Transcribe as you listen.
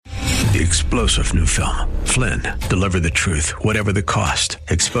The explosive new film, Flynn, deliver the truth, whatever the cost.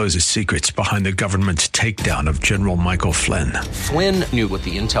 Exposes secrets behind the government's takedown of General Michael Flynn. Flynn knew what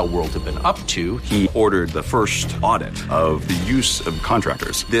the intel world had been up to. He ordered the first audit of the use of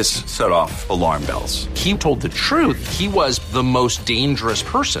contractors. This set off alarm bells. He told the truth. He was the most dangerous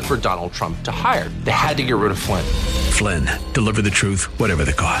person for Donald Trump to hire. They had to get rid of Flynn. Flynn, deliver the truth, whatever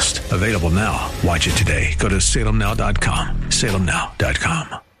the cost. Available now. Watch it today. Go to salemnow.com.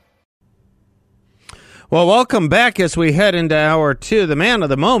 salemnow.com. Well, welcome back as we head into hour two. The man of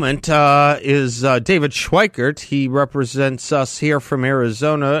the moment is David Schweikert. He represents us here from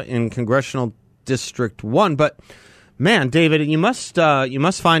Arizona in Congressional District 1. But, man, David, you must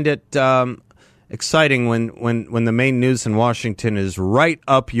find it exciting when the main news in Washington is right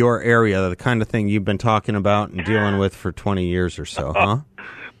up your area, the kind of thing you've been talking about and dealing with for 20 years or so, huh?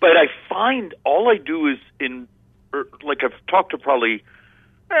 But I find all I do is I've talked to probably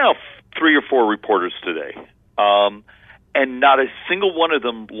 3 or 4 reporters today, and not a single one of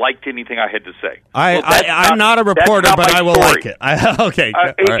them liked anything I had to say. I'm not a reporter, but I will like it. Okay.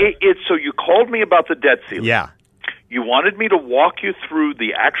 So you called me about the debt ceiling. Yeah. You wanted me to walk you through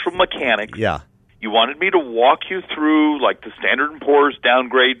the actual mechanics. Yeah. You wanted me to walk you through, like, the Standard & Poor's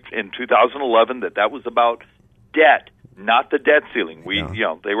downgrade in 2011, that was about debt, not the debt ceiling.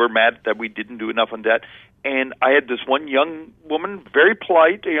 They were mad that we didn't do enough on debt. And I had this one young woman, very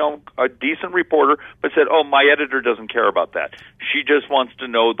polite, a decent reporter, but said, my editor doesn't care about that. She just wants to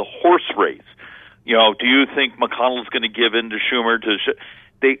know the horse race. Do you think McConnell's going to give in to Schumer?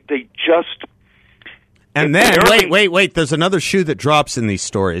 They just... And then, wait, there's another shoe that drops in these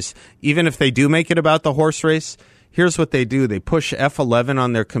stories. Even if they do make it about the horse race, here's what they do. They push F11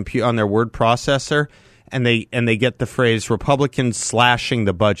 on their on their word processor, and they get the phrase, Republicans slashing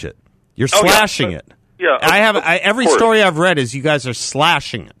the budget. You're slashing it. Yeah, every story I've read is you guys are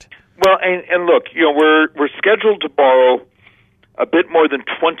slashing it. Well, and look, we're scheduled to borrow a bit more than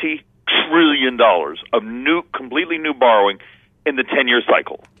 $20 trillion of completely new borrowing in the 10-year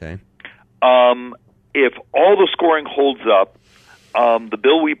cycle. Okay. If all the scoring holds up, the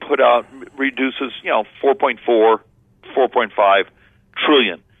bill we put out reduces, 4.4, 4.5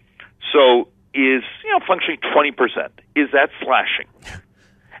 trillion. So is, functioning 20%. Is that slashing?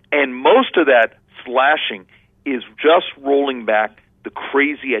 And most of that slashing is just rolling back the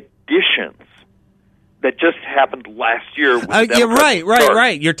crazy additions that just happened last year. You're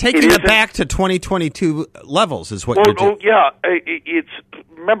right. You're taking it back to 2022 levels is what you're doing.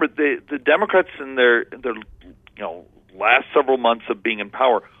 Remember, the Democrats in their last several months of being in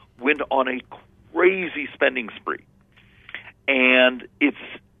power went on a crazy spending spree. And it's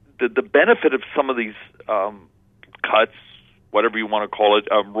the benefit of some of these cuts, whatever you want to call it,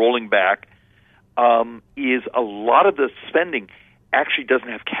 rolling back, is a lot of the spending actually doesn't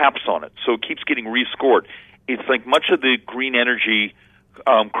have caps on it, so it keeps getting rescored. It's like much of the green energy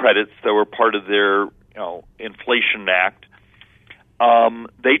credits that were part of their Inflation Act.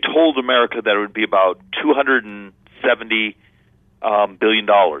 They told America that it would be about $270 billion.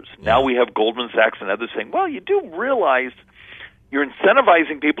 Now we have Goldman Sachs and others saying, well, you do realize you're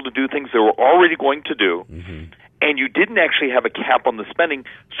incentivizing people to do things they were already going to do, and you didn't actually have a cap on the spending,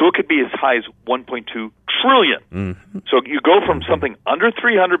 so it could be as high as $1.2 trillion. So you go from something under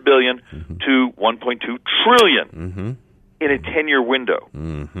 $300 billion to $1.2 trillion in a 10-year window.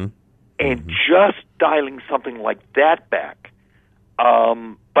 And just dialing something like that back.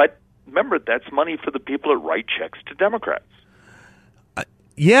 But remember, that's money for the people that write checks to Democrats.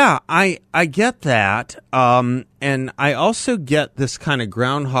 Yeah, I get that. And I also get this kind of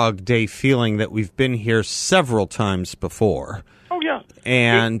Groundhog Day feeling that we've been here several times before. Oh, yeah.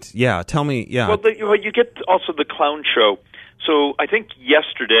 And, tell me, Well, you get also the clown show. So I think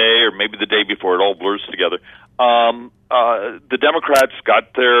yesterday, or maybe the day before, it all blurs together, the Democrats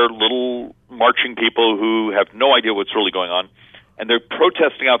got their little marching people who have no idea what's really going on, and they're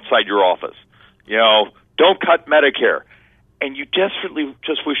protesting outside your office. Don't cut Medicare. And you desperately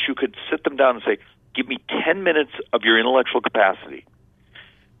just wish you could sit them down and say, give me 10 minutes of your intellectual capacity.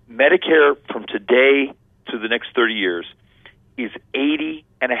 Medicare from today to the next 30 years is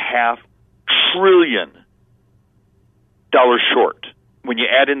 $80.5 trillion short when you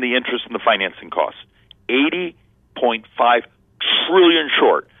add in the interest and the financing costs. $80.5 trillion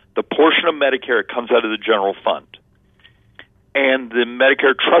short, the portion of Medicare that comes out of the general fund. And the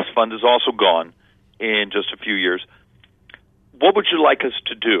Medicare Trust Fund is also gone in just a few years. What would you like us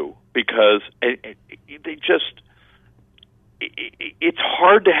to do? Because it's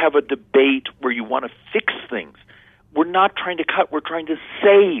hard to have a debate where you want to fix things. We're not trying to cut. We're trying to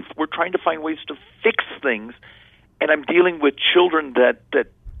save. We're trying to find ways to fix things. And I'm dealing with children that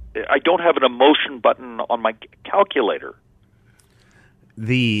I don't have an emotion button on my calculator.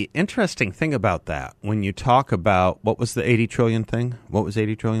 The interesting thing about that, when you talk about, what was the 80 trillion thing? What was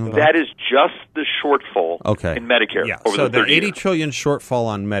 80 trillion about? That is just the shortfall in Medicare over so the 30 the 80 years. trillion shortfall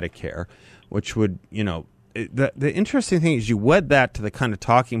on Medicare, which would, the interesting thing is you wed that to the kind of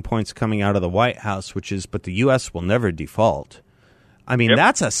talking points coming out of the White House, which is, but the U.S. will never default. I mean,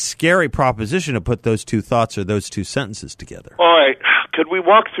 that's a scary proposition to put those two thoughts or those two sentences together. All right. Could we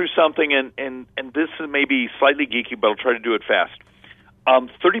walk through something, and this is maybe slightly geeky, but I'll try to do it fast.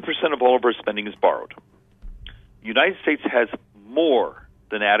 30% of all of our spending is borrowed. The United States has more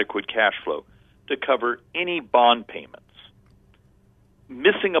than adequate cash flow to cover any bond payments.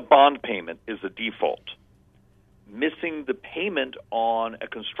 Missing a bond payment is a default. Missing the payment on a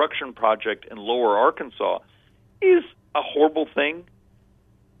construction project in Lower Arkansas is a horrible thing,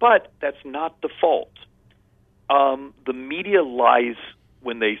 but that's not the fault. The media lies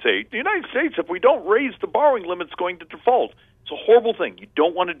when they say, the United States, if we don't raise the borrowing limit, it's going to default. It's a horrible thing. You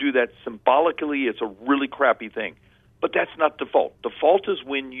don't want to do that. Symbolically, it's a really crappy thing. But that's not default. Default is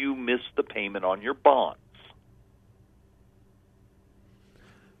when you miss the payment on your bonds.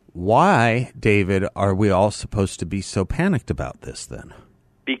 Why, David, are we all supposed to be so panicked about this then?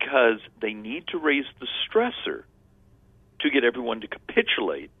 Because they need to raise the stressor to get everyone to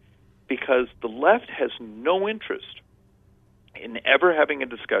capitulate, because the left has no interest in ever having a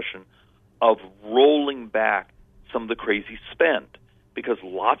discussion of rolling back some of the crazy spend, because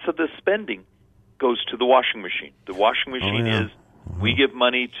lots of this spending goes to the washing machine. The washing machine is we give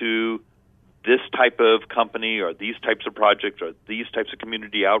money to this type of company or these types of projects or these types of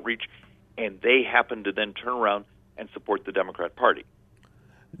community outreach, and they happen to then turn around and support the Democrat Party.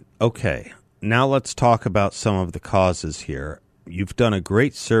 Okay, now let's talk about some of the causes here. You've done a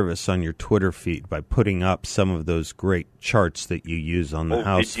great service on your Twitter feed by putting up some of those great charts that you use on the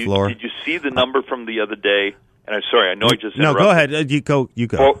House floor. Did you see the number from the other day? And I'm sorry, I know I just interrupted. No, go ahead. You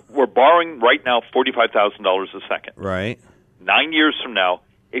go. We're borrowing right now $45,000 a second. Right. 9 years from now,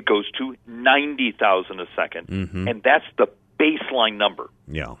 it goes to $90,000 a second, and that's the baseline number.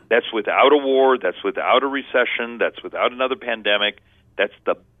 Yeah. That's without a war. That's without a recession. That's without another pandemic. That's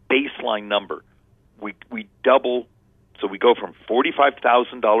the baseline number. We double, so we go from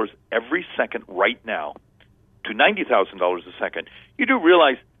 $45,000 every second right now to $90,000 a second. You do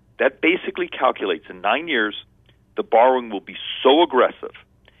realize that basically calculates in 9 years the borrowing will be so aggressive,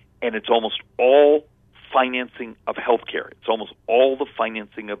 and it's almost all financing of health care. It's almost all the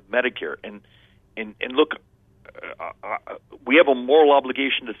financing of Medicare. And look, we have a moral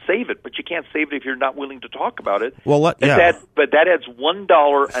obligation to save it, but you can't save it if you're not willing to talk about it. Well, but that adds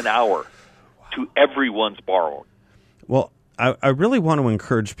 $1 an hour to everyone's borrowing. Well, I really want to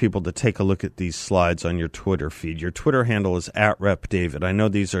encourage people to take a look at these slides on your Twitter feed. Your Twitter handle is @RepDavid. I know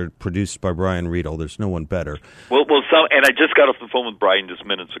these are produced by Brian Riedel. There's no one better. Well, and I just got off the phone with Brian just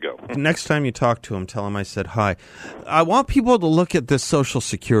minutes ago. Next time you talk to him, tell him I said hi. I want people to look at this Social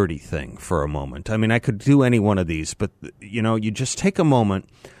Security thing for a moment. I mean, I could do any one of these, but, you just take a moment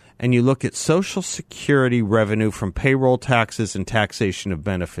and you look at Social Security revenue from payroll taxes and taxation of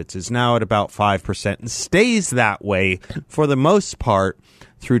benefits is now at about 5% and stays that way for the most part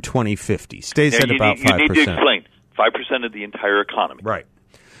through 2050. Stays at about 5%. You need to explain. 5% of the entire economy. Right.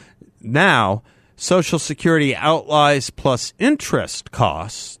 Now, Social Security outlays plus interest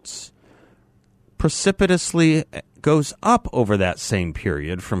costs precipitously goes up over that same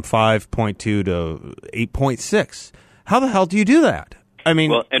period from 5.2 to 8.6. How the hell do you do that? I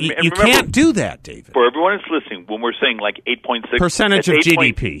mean, and you remember, can't do that, David. For everyone that's listening, when we're saying like 8.6... Percentage of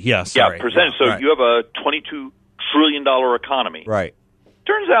GDP, yes. Yeah, percentage. So you have a $22 trillion economy. Right.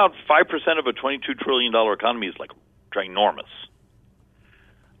 Turns out 5% of a $22 trillion economy is like ginormous.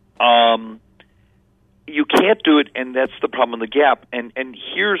 You can't do it, and that's the problem of the gap. And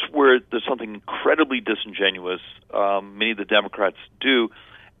here's where there's something incredibly disingenuous many of the Democrats do.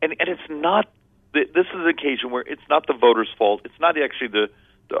 And it's not... This is an occasion where it's not the voters' fault. It's not actually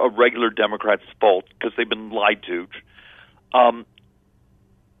a regular Democrat's fault because they've been lied to.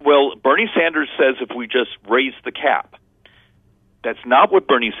 Well, Bernie Sanders says if we just raise the cap. That's not what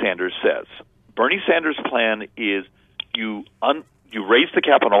Bernie Sanders says. Bernie Sanders' plan is you raise the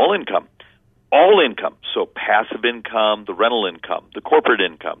cap on all income, so passive income, the rental income, the corporate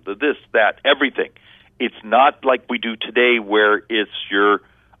income, the this, that, everything. It's not like we do today where it's your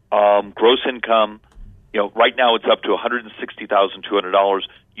gross income. Right now it's up to $160,200.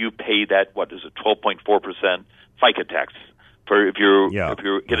 You pay that, what is it, 12.4% FICA tax. For if you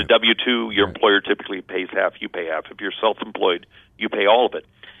get a W-2, your employer typically pays half, you pay half. If you're self-employed, you pay all of it.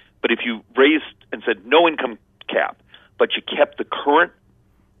 But if you raised and said no income cap, but you kept the current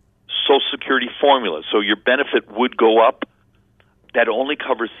Social Security formula, so your benefit would go up, that only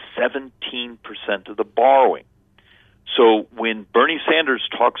covers 17% of the borrowing. So when Bernie Sanders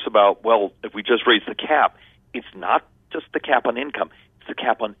talks about, well, if we just raise the cap, it's not just the cap on income, it's the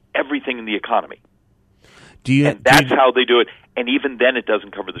cap on everything in the economy. And that's how they do it. And even then, it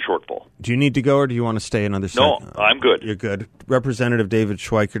doesn't cover the shortfall. Do you need to go, or do you want to stay another second? No, I'm good. You're good. Representative David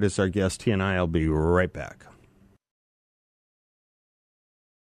Schweikert is our guest. He and I will be right back.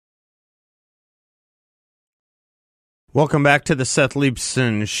 Welcome back to the Seth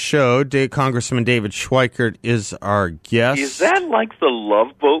Leibsohn Show. Congressman David Schweikert is our guest. Is that like the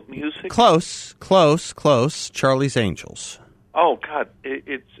Love Boat music? Close. Charlie's Angels. Oh God,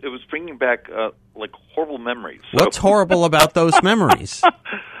 it was bringing back like horrible memories. So. What's horrible about those memories?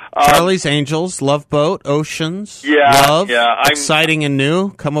 Charlie's Angels, Love Boat, Oceans, Love, exciting and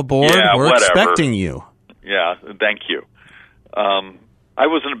new. Come aboard. We're whatever. Expecting you. Yeah, thank you. I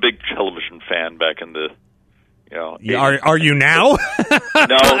wasn't a big television fan back in the. Are you now?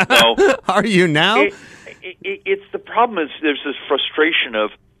 No. Are you now? It's the problem is there's this frustration of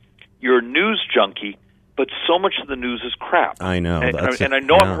you're a news junkie, but so much of the news is crap. I know. And I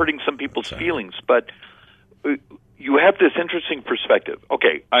know I'm hurting some people's feelings, but you have this interesting perspective.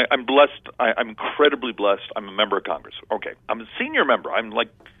 Okay, I'm blessed. I'm incredibly blessed. I'm a member of Congress. Okay, I'm a senior member. I'm like,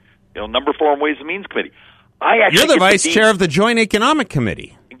 number 4 on Ways and Means Committee. You're the vice chair of the Joint Economic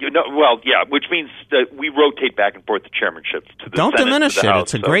Committee. Which means that we rotate back and forth the chairmanships to the Don't Senate diminish and the it. House.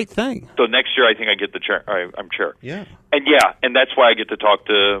 It's a great thing. So next year, I think I get the chair. I'm chair. Yeah. And that's why I get to talk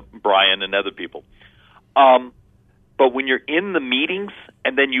to Brian and other people. But when you're in the meetings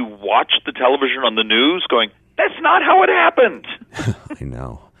and then you watch the television on the news, going, that's not how it happened.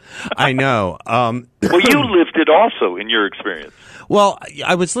 I know. Well, you lived it also in your experience. Well,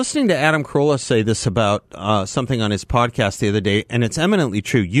 I was listening to Adam Carolla say this about something on his podcast the other day, and it's eminently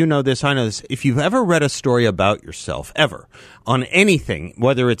true. You know this, I know this. If you've ever read a story about yourself, ever, on anything,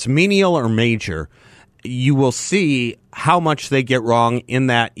 whether it's menial or major, you will see how much they get wrong in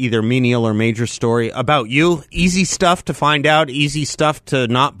that either menial or major story about you. Easy stuff to find out, easy stuff to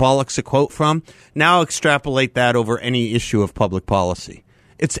not bollocks a quote from. Now extrapolate that over any issue of public policy.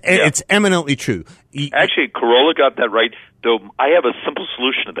 It's eminently true. Actually, Carolla got that right, though I have a simple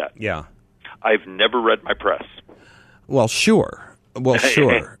solution to that. Yeah. I've never read my press. Well, sure.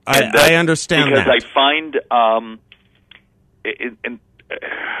 I understand because that. I find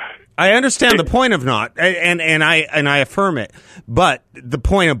I understand the point of not, and I affirm it, but the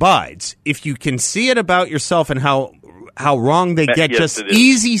point abides. If you can see it about yourself and how wrong they get just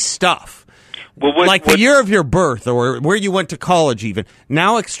easy stuff, like the year of your birth or where you went to college even,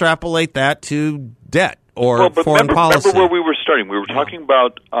 now extrapolate that to debt or foreign policy. Remember where we were starting. We were talking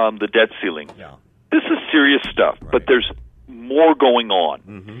about the debt ceiling. Yeah. This is serious stuff, but there's more going on.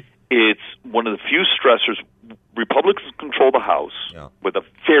 Mm-hmm. It's one of the few stressors. Republicans control the House with a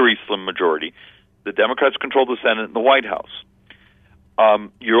very slim majority. The Democrats control the Senate and the White House.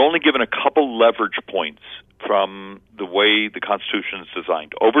 You're only given a couple leverage points from the way the Constitution is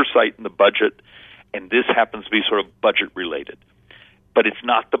designed. Oversight in the budget, and this happens to be sort of budget-related. But it's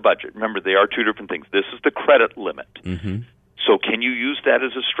not the budget. Remember, they are two different things. This is the credit limit. Mm-hmm. So can you use that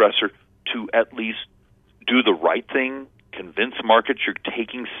as a stressor to at least do the right thing, convince markets you're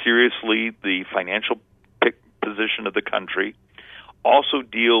taking seriously the financial position of the country, also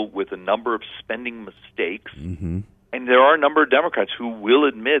deal with a number of spending mistakes. Mm-hmm. And there are a number of Democrats who will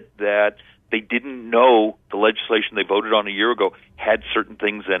admit that they didn't know the legislation they voted on a year ago had certain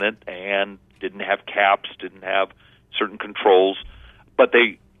things in it and didn't have caps, didn't have certain controls, but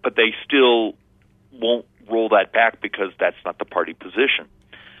they still won't roll that back because that's not the party position.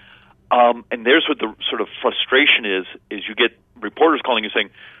 And there's what the sort of frustration is you get reporters calling you saying,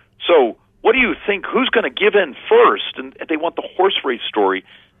 so what do you think? Who's going to give in first? And they want the horse race story,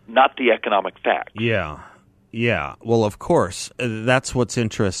 not the economic facts. Yeah. Well, of course, that's what's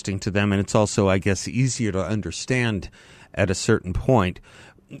interesting to them, and it's also, I guess, easier to understand at a certain point.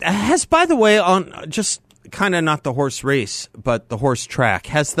 Has, by the way, on just kind of not the horse race, but the horse track,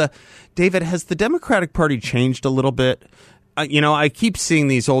 has the Democratic Party changed a little bit? I keep seeing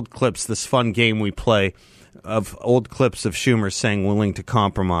these old clips, this fun game we play, of old clips of Schumer saying willing to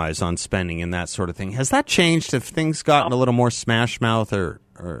compromise on spending and that sort of thing. Has that changed? Have things gotten a little more smash mouth or?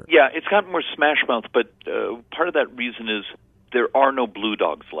 Yeah, it's gotten more smash mouth, but part of that reason is there are no blue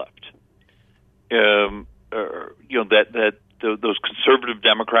dogs left. That those conservative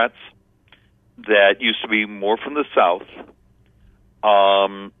Democrats that used to be more from the South,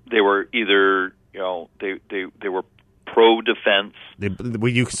 they were either they were pro-defense.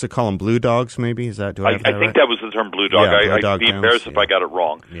 We used to call them blue dogs, maybe? Is that? Do I, I think that was the term blue dog. Yeah, I'd be embarrassed if I got it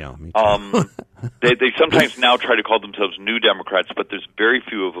wrong. Yeah, me too. They sometimes now try to call themselves New Democrats, but there's very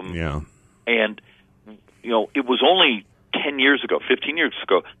few of them. Yeah. And, it was only 10 years ago, 15 years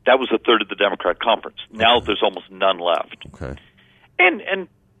ago, that was a third of the Democrat conference. Now there's almost none left. Okay. And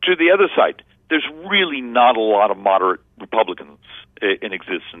to the other side, there's really not a lot of moderate Republicans in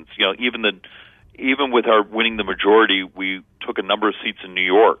existence. Even with our winning the majority, we took a number of seats in New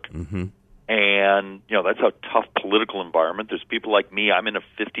York. Mm-hmm. And, that's a tough political environment. There's people like me. I'm in a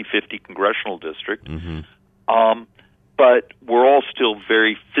 50-50 congressional district. Mm-hmm. But we're all still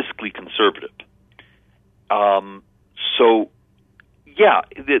very fiscally conservative.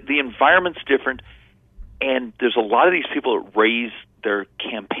 The environment's different. And there's a lot of these people that raise their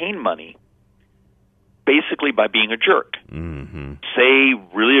campaign money basically by being a jerk. Mm-hmm. Say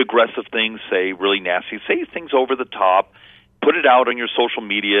really aggressive things, say really nasty, say things over the top, put it out on your social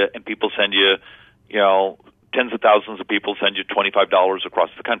media, and people send you, tens of thousands of people send you $25 across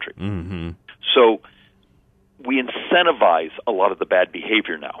the country. Mm-hmm. So we incentivize a lot of the bad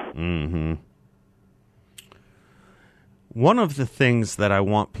behavior now. Mm-hmm. One of the things that I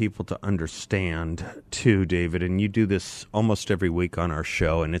want people to understand too, David, and you do this almost every week on our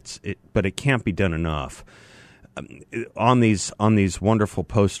show, but it can't be done enough. On these wonderful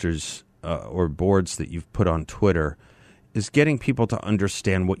posters or boards that you've put on Twitter, is getting people to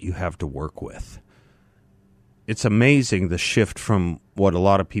understand what you have to work with. It's amazing the shift from what a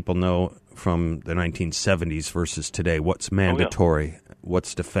lot of people know from the 1970s versus today. What's mandatory?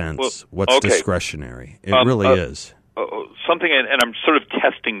 What's defense? What's discretionary? It really is. Something, and I'm sort of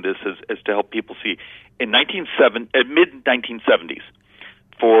testing this as to help people see. In mid-1970s,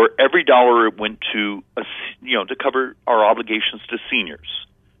 for every dollar it went to to cover our obligations to seniors,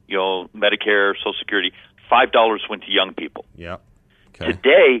 Medicare, Social Security, $5 went to young people. Yeah. Okay.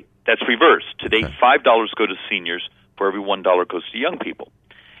 Today, that's reversed. Today, $5 go to seniors for every $1 goes to young people,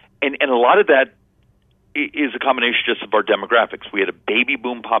 and a lot of that is a combination just of our demographics. We had a baby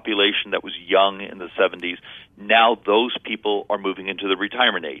boom population that was young in the 70s. Now those people are moving into the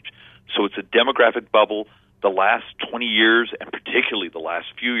retirement age. So it's a demographic bubble. The last 20 years, and particularly the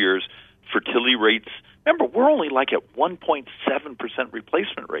last few years, fertility rates, remember, we're only like at 1.7%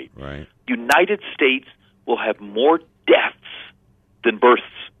 replacement rate. Right. United States will have more deaths than births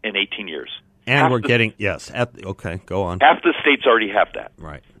in 18 years. And okay, go on. Half the states already have that.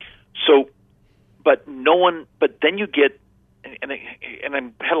 Right. So, but then you get, and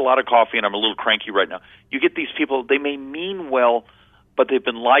I've had a lot of coffee and I'm a little cranky right now. You get these people, they may mean well, but they've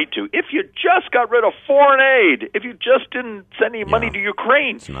been lied to. If you just got rid of foreign aid, if you just didn't send any money to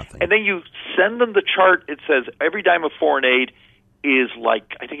Ukraine, it's nothing. And then you send them the chart, it says every dime of foreign aid is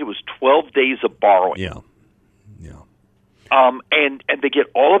like, I think it was 12 days of borrowing. Yeah. And they get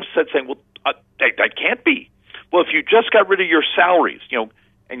all upset saying, well, that can't be. Well, if you just got rid of your salaries,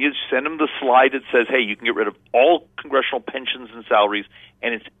 and you send them the slide that says, hey, you can get rid of all congressional pensions and salaries,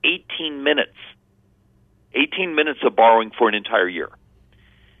 and it's 18 minutes. 18 minutes of borrowing for an entire year.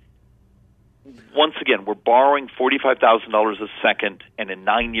 Once again, we're borrowing $45,000 a second, and in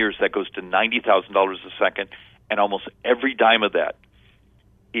 9 years that goes to $90,000 a second, and almost every dime of that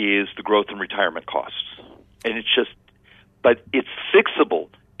is the growth in retirement costs. And but it's fixable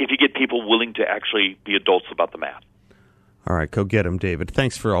if you get people willing to actually be adults about the math. All right, go get him, David.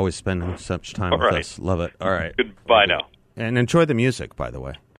 Thanks for always spending such time with us. Love it. All right. Goodbye now. And enjoy the music, by the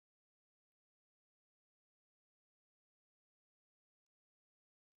way.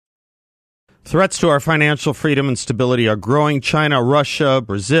 Threats to our financial freedom and stability are growing. China, Russia,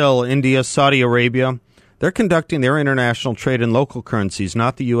 Brazil, India, Saudi Arabia, they're conducting their international trade in local currencies,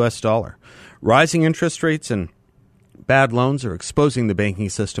 not the U.S. dollar. Rising interest rates and bad loans are exposing the banking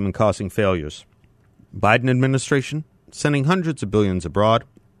system and causing failures. Biden administration sending hundreds of billions abroad,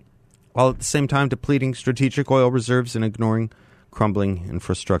 while at the same time depleting strategic oil reserves and ignoring crumbling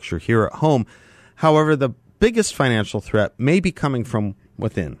infrastructure here at home. However, the biggest financial threat may be coming from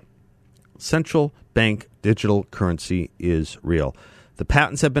within. Central bank digital currency is real. The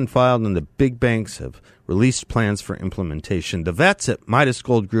patents have been filed and the big banks have released plans for implementation. The vets at Midas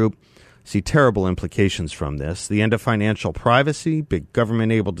Gold Group see terrible implications from this. The end of financial privacy, big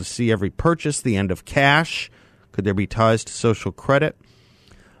government able to see every purchase, the end of cash. Could there be ties to social credit?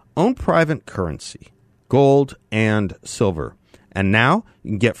 Own private currency, gold and silver. And now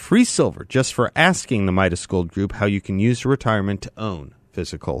you can get free silver just for asking the Midas Gold Group how you can use your retirement to own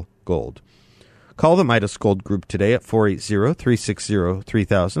physical gold. Call the Midas Gold Group today at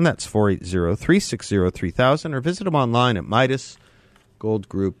 480-360-3000. That's 480-360-3000. Or visit them online at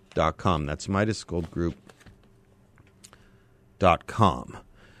MidasGoldGroup.com. That's MidasGoldGroup.com. Twitter.com.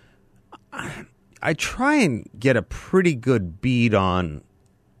 I try and get a pretty good bead on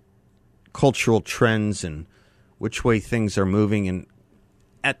cultural trends and which way things are moving. And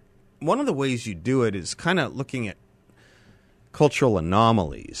one of the ways you do it is kind of looking at cultural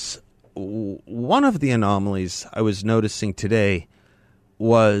anomalies. One of the anomalies I was noticing today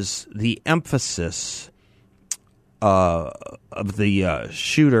was the emphasis of the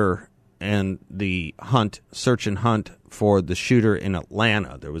shooter and the search and hunt for the shooter in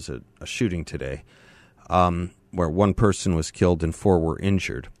Atlanta. There was a shooting today where one person was killed and 4 were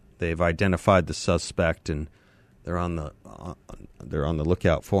injured. They've identified the suspect and they're on the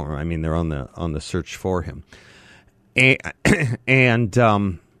lookout for him. I mean, they're on the search for him. And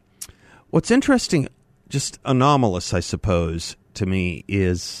what's interesting, just anomalous, I suppose, to me,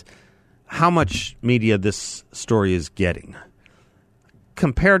 is how much media this story is getting.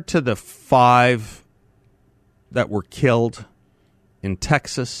 Compared to the 5 that were killed in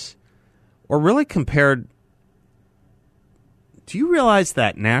Texas, or really compared, do you realize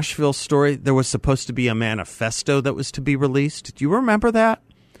that Nashville story, there was supposed to be a manifesto that was to be released? Do you remember that?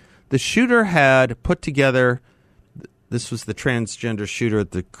 The shooter had put together, this was the transgender shooter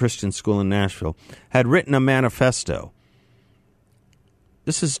at the Christian school in Nashville, had written a manifesto.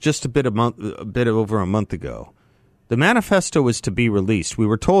 This is just a bit over a month ago. The manifesto was to be released. We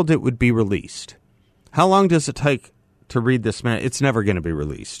were told it would be released. How long does it take to read this It's never going to be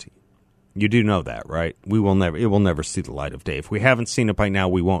released. You do know that, right? It will never see the light of day. If we haven't seen it by now,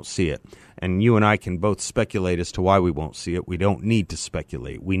 we won't see it. And you and I can both speculate as to why we won't see it. We don't need to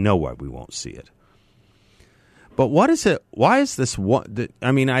speculate. We know why we won't see it. But what is it? Why is this one?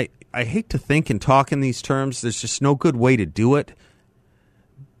 I mean, I hate to think and talk in these terms. There's just no good way to do it.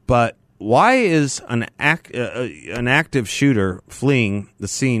 But why is an active shooter fleeing the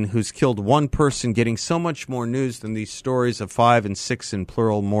scene who's killed one person getting so much more news than these stories of 5 and 6 in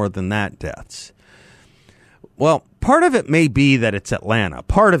plural, more than that, deaths? Well, part of it may be that it's Atlanta.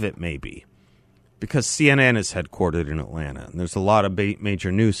 Part of it may be because CNN is headquartered in Atlanta, and there's a lot of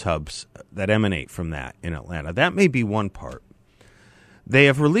major news hubs that emanate from that in Atlanta. That may be one part. They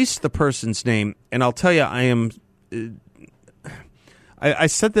have released the person's name, and I'll tell you, I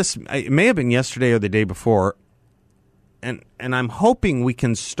said this, it may have been yesterday or the day before, and I'm hoping we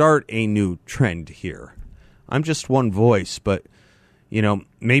can start a new trend here. I'm just one voice, but,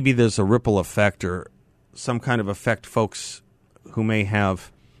 maybe there's a ripple effect or some kind of effect folks who may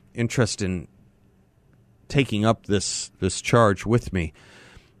have interest in taking up this charge with me.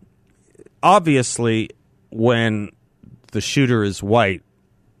 Obviously, when the shooter is white,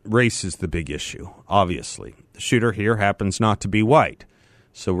 race is the big issue, obviously. The shooter here happens not to be white.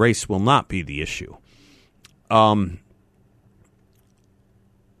 So race will not be the issue. I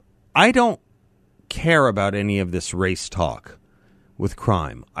don't care about any of this race talk with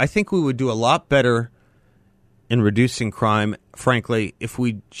crime. I think we would do a lot better in reducing crime, frankly, if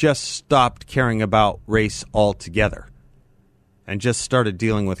we just stopped caring about race altogether and just started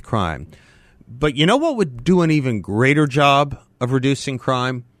dealing with crime. But you know what would do an even greater job of reducing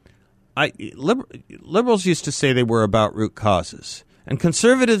crime? Liberals used to say they were about root causes. And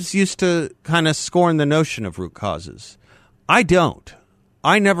conservatives used to kind of scorn the notion of root causes. I don't.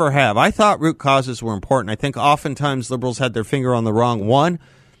 I never have. I thought root causes were important. I think oftentimes liberals had their finger on the wrong one.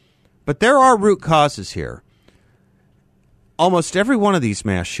 But there are root causes here. Almost every one of these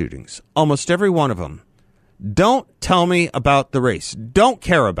mass shootings, almost every one of them, don't tell me about the race. Don't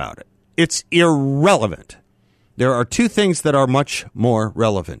care about it. It's irrelevant. There are 2 things that are much more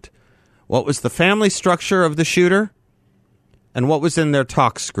relevant. What was the family structure of the shooter? And what was in their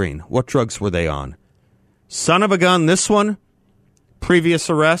talk screen? What drugs were they on? Son of a gun, this one? Previous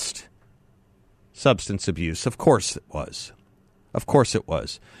arrest? Substance abuse. Of course it was. Of course it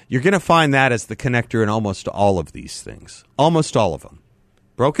was. You're going to find that as the connector in almost all of these things. Almost all of them.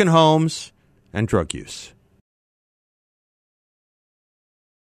 Broken homes and drug use.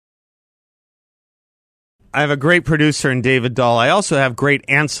 I have a great producer in David Dahl. I also have great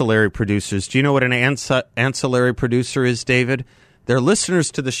ancillary producers. Do you know what an ancillary producer is, David? They're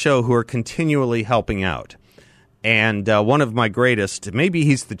listeners to the show who are continually helping out. And one of my greatest, maybe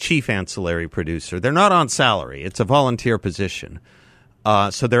he's the chief ancillary producer. They're not on salary. It's a volunteer position.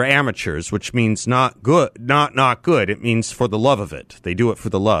 So they're amateurs, which means not good. Not good. It means for the love of it. They do it for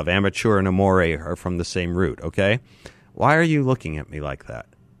the love. Amateur and amore are from the same root, okay? Why are you looking at me like that?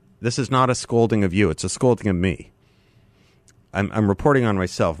 This is not a scolding of you. It's a scolding of me. I'm reporting on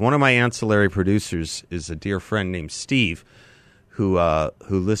myself. One of my ancillary producers is a dear friend named Steve, who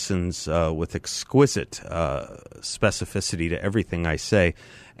listens with exquisite specificity to everything I say.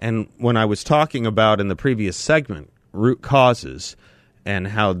 And when I was talking about in the previous segment root causes and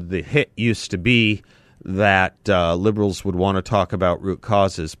how the hit used to be that liberals would want to talk about root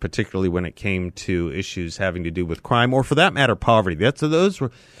causes, particularly when it came to issues having to do with crime or, for that matter, poverty. Those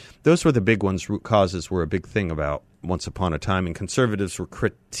were the big ones. Root causes were a big thing about once upon a time, and conservatives were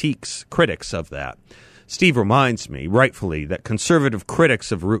critics of that. Steve reminds me, rightfully, that conservative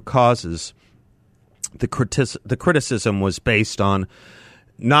critics of root causes, the criticism was based on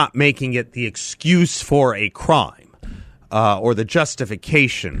not making it the excuse for a crime or the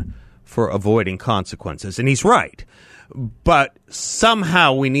justification for avoiding consequences. And he's right. But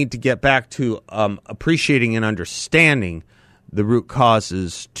somehow we need to get back to appreciating and understanding the root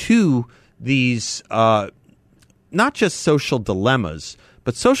causes to these not just social dilemmas,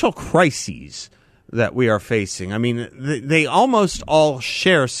 but social crises that we are facing. I mean, they almost all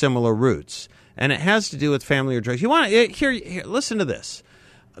share similar roots, and it has to do with family or drugs. You want to here? Listen to this.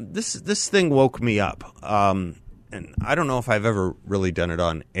 This thing woke me up, and I don't know if I've ever really done it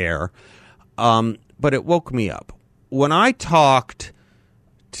on air, but it woke me up when I talked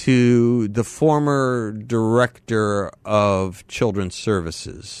to the former director of Children's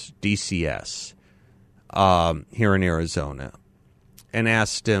Services, DCS, here in Arizona, and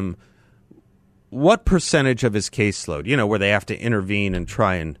asked him what percentage of his caseload, where they have to intervene and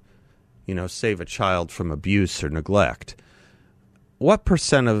try and, save a child from abuse or neglect, what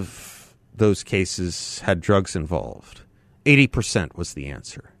percent of those cases had drugs involved? 80% was the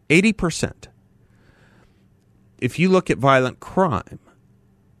answer. 80%. If you look at violent crime,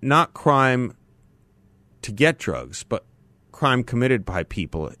 not crime to get drugs, but crime committed by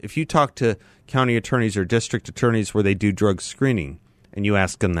people. If you talk to county attorneys or district attorneys where they do drug screening and you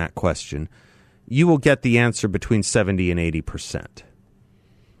ask them that question, you will get the answer between 70 and 80%.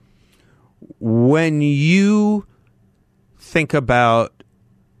 When you think about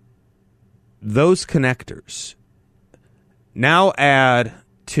those connectors, now add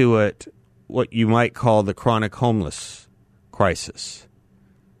to it what you might call the chronic homeless crisis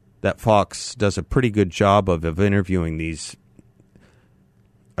that Fox does a pretty good job of interviewing these,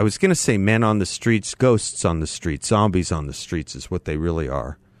 I was going to say men on the streets, ghosts on the streets, zombies on the streets is what they really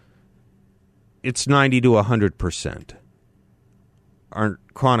are. It's 90 to 100%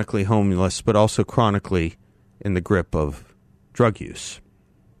 aren't chronically homeless, but also chronically in the grip of drug use.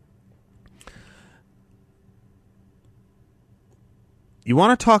 You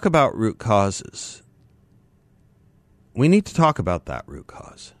want to talk about root causes. We need to talk about that root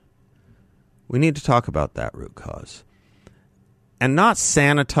cause. We need to talk about that root cause. And not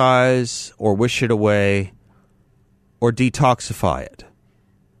sanitize or wish it away or detoxify it.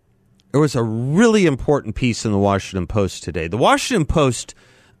 There was a really important piece in the Washington Post today. The Washington Post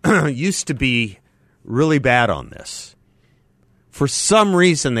used to be really bad on this. For some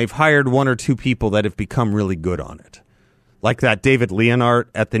reason, they've hired one or two people that have become really good on it. Like that David Leonhardt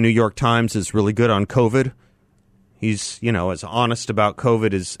at the New York Times is really good on COVID. He's, as honest about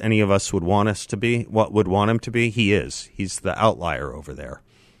COVID as any of us would want us to be, what would want him to be. He is. He's the outlier over there.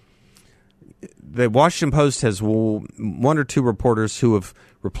 The Washington Post has one or two reporters who have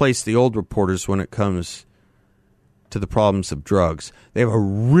replaced the old reporters when it comes to the problems of drugs. They have a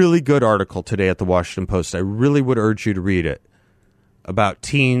really good article today at the Washington Post. I really would urge you to read it about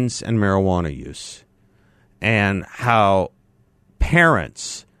teens and marijuana use and how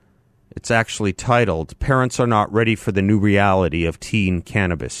parents, it's actually titled, Parents Are Not Ready for the New Reality of Teen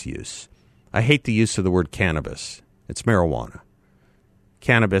Cannabis Use. I hate the use of the word cannabis. It's marijuana.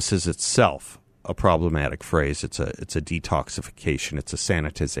 Cannabis is itself a problematic phrase. It's a detoxification. It's a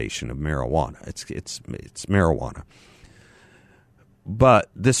sanitization of marijuana. It's marijuana. But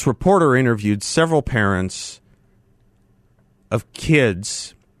this reporter interviewed several parents of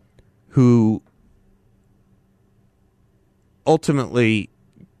kids who ultimately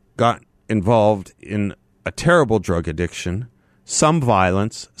got involved in a terrible drug addiction, some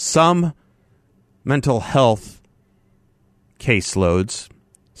violence, some mental health caseloads,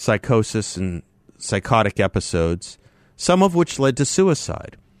 psychosis and psychotic episodes, some of which led to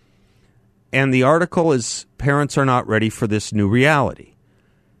suicide. And the article is, Parents Are Not Ready for This New Reality.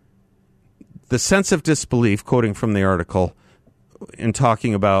 The sense of disbelief, quoting from the article, in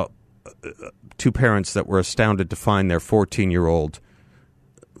talking about two parents that were astounded to find their 14-year-old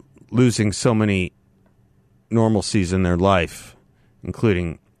losing so many normalcies in their life,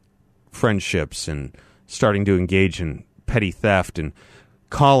 including friendships and starting to engage in petty theft and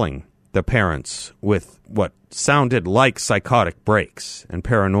calling the parents with what sounded like psychotic breaks and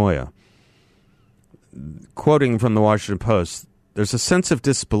paranoia. Quoting from the Washington Post, there's a sense of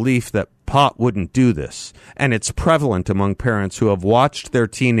disbelief that pot wouldn't do this, and it's prevalent among parents who have watched their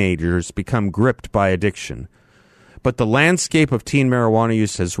teenagers become gripped by addiction. But the landscape of teen marijuana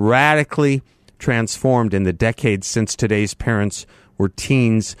use has radically transformed in the decades since today's parents were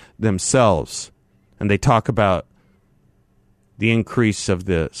teens themselves. And they talk about the increase of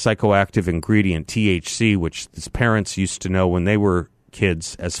the psychoactive ingredient THC, which his parents used to know when they were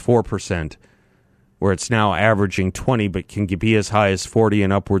kids as 4%, where it's now averaging 20, but can be as high as 40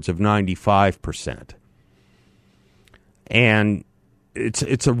 and upwards of 95%. And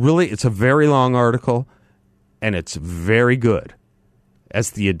it's a very long article, and it's very good.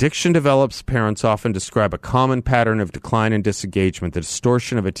 As the addiction develops, parents often describe a common pattern of decline and disengagement, the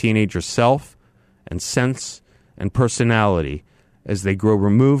distortion of a teenager's self and sense and personality as they grow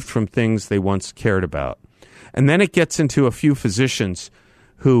removed from things they once cared about. And then it gets into a few physicians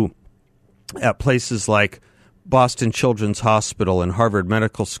who, at places like Boston Children's Hospital and Harvard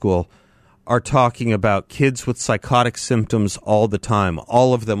Medical School, are talking about kids with psychotic symptoms all the time,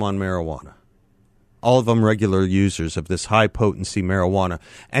 all of them on marijuana. All of them regular users of this high-potency marijuana.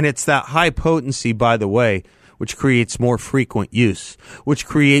 And it's that high potency, by the way, which creates more frequent use, which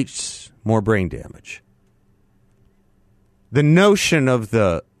creates more brain damage. The notion of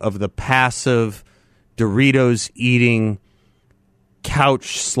the passive, Doritos-eating,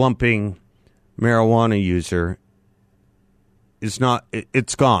 couch-slumping marijuana user is not,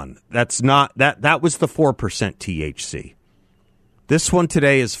 it's gone. That's not, that was the 4% THC. This one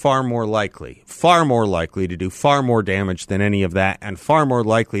today is far more likely to do far more damage than any of that, and far more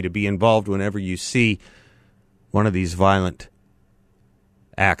likely to be involved whenever you see one of these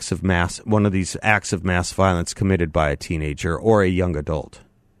acts of mass violence committed by a teenager or a young adult.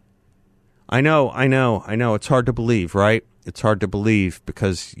 I know, it's hard to believe, right? It's hard to believe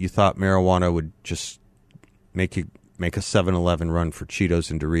because you thought marijuana would just make a 7-Eleven run for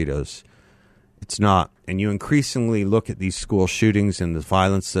Cheetos and Doritos. It's not. And you increasingly look at these school shootings and the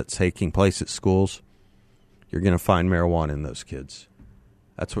violence that's taking place at schools, you're going to find marijuana in those kids.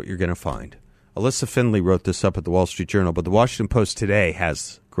 That's what you're going to find. Alyssa Findlay wrote this up at the Wall Street Journal, but the Washington Post today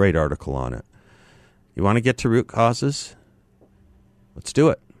has a great article on it. You want to get to root causes? Let's do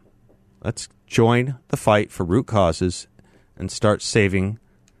it. Let's join the fight for root causes and start saving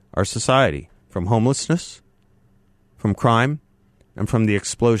our society from homelessness, from crime, and from the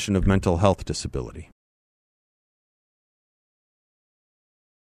explosion of mental health disability.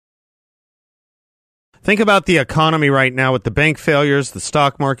 Think about the economy right now with the bank failures, the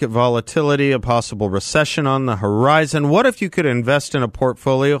stock market volatility, a possible recession on the horizon. What if you could invest in a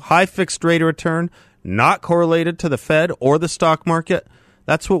portfolio, high fixed rate of return, not correlated to the Fed or the stock market?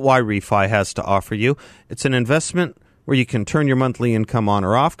 That's what YRefy has to offer you. It's an investment where you can turn your monthly income on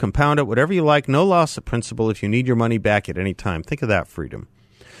or off, compound it, whatever you like, no loss of principal if you need your money back at any time. Think of that freedom.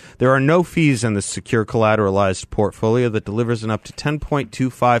 There are no fees in this secure collateralized portfolio that delivers an up to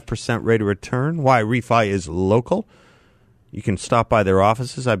 10.25% rate of return. YRefy is local. You can stop by their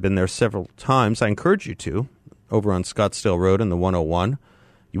offices. I've been there several times. I encourage you to, over on Scottsdale Road in the 101.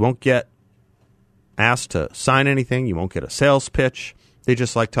 You won't get asked to sign anything. You won't get a sales pitch. They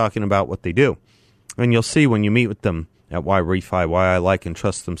just like talking about what they do. And you'll see when you meet with them at YRefy why I like and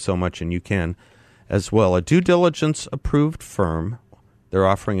trust them so much, and you can as well. A due diligence approved firm. They're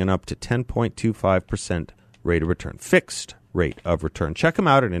offering an up to 10.25% rate of return, fixed rate of return. Check them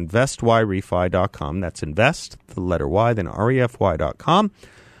out at investyrefy.com. That's invest, the letter Y, then refy.com.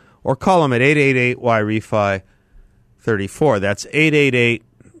 Or call them at 888-YRefy-34. That's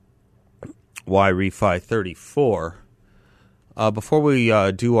 888-YRefy-34. Before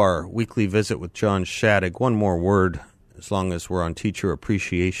we do our weekly visit with John Shadegg, one more word, as long as we're on Teacher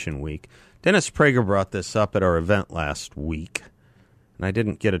Appreciation Week. Dennis Prager brought this up at our event last week, and I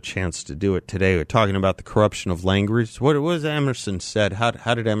didn't get a chance to do it today. We're talking about the corruption of language. What was Emerson said? How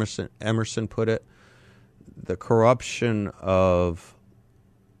did Emerson put it? The corruption of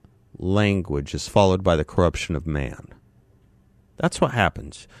language is followed by the corruption of man. That's what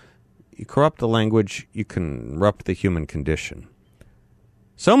happens. You corrupt the language, you can corrupt the human condition.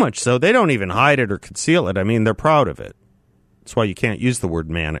 So much so, they don't even hide it or conceal it. I mean, they're proud of it. That's why you can't use the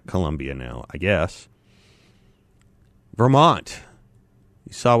word man at Columbia now, I guess. Vermont.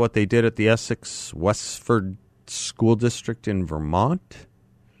 You saw what they did at the Essex Westford School District in Vermont?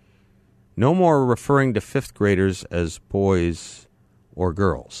 No more referring to fifth graders as boys or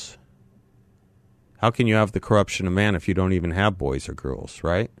girls. How can you have the corruption of man if you don't even have boys or girls,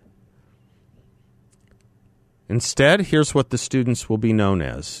 right? Instead, here's what the students will be known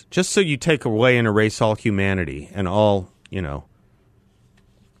as. Just so you take away and erase all humanity and all,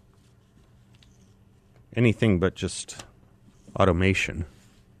 anything but just automation.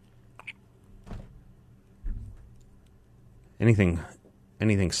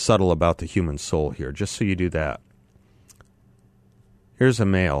 Anything subtle about the human soul here, just so you do that. Here's a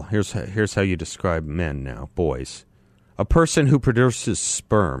male. Here's how you describe men now, boys. A person who produces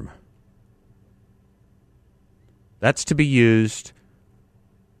sperm. That's to be used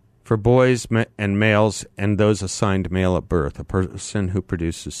for boys and males and those assigned male at birth. A person who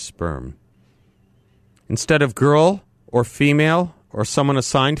produces sperm. Instead of girl or female or someone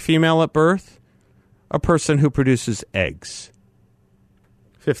assigned female at birth, a person who produces eggs.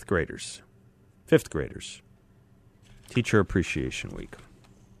 Fifth graders. Teacher Appreciation Week.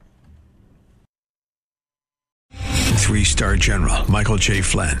 3-star General Michael J.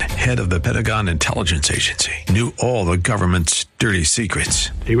 Flynn, head of the Pentagon Intelligence Agency, knew all the government's dirty secrets.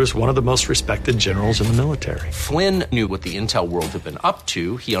 He was one of the most respected generals in the military. Flynn knew what the intel world had been up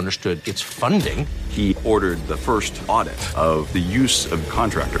to. He understood its funding. He ordered the first audit of the use of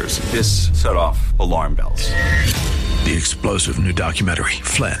contractors. This set off alarm bells. The explosive new documentary,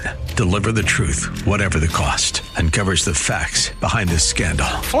 Flynn, Deliver the Truth, Whatever the Cost, uncovers the facts behind this scandal.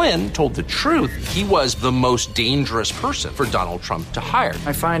 Flynn told the truth. He was the most dangerous person for Donald Trump to hire.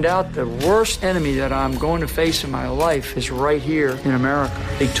 I find out the worst enemy that I'm going to face in my life is right here in America.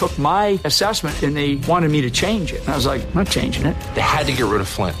 They took my assessment and they wanted me to change it. And I was like, I'm not changing it. They had to get rid of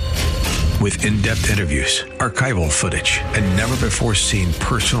Flynn. With in-depth interviews, archival footage, and never-before-seen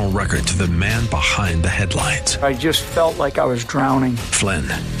personal records of the man behind the headlines. I just felt like I was drowning. Flynn,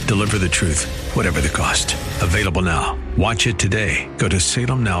 Deliver the Truth, Whatever the Cost. Available now. Watch it today. Go to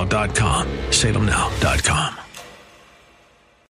salemnow.com. salemnow.com.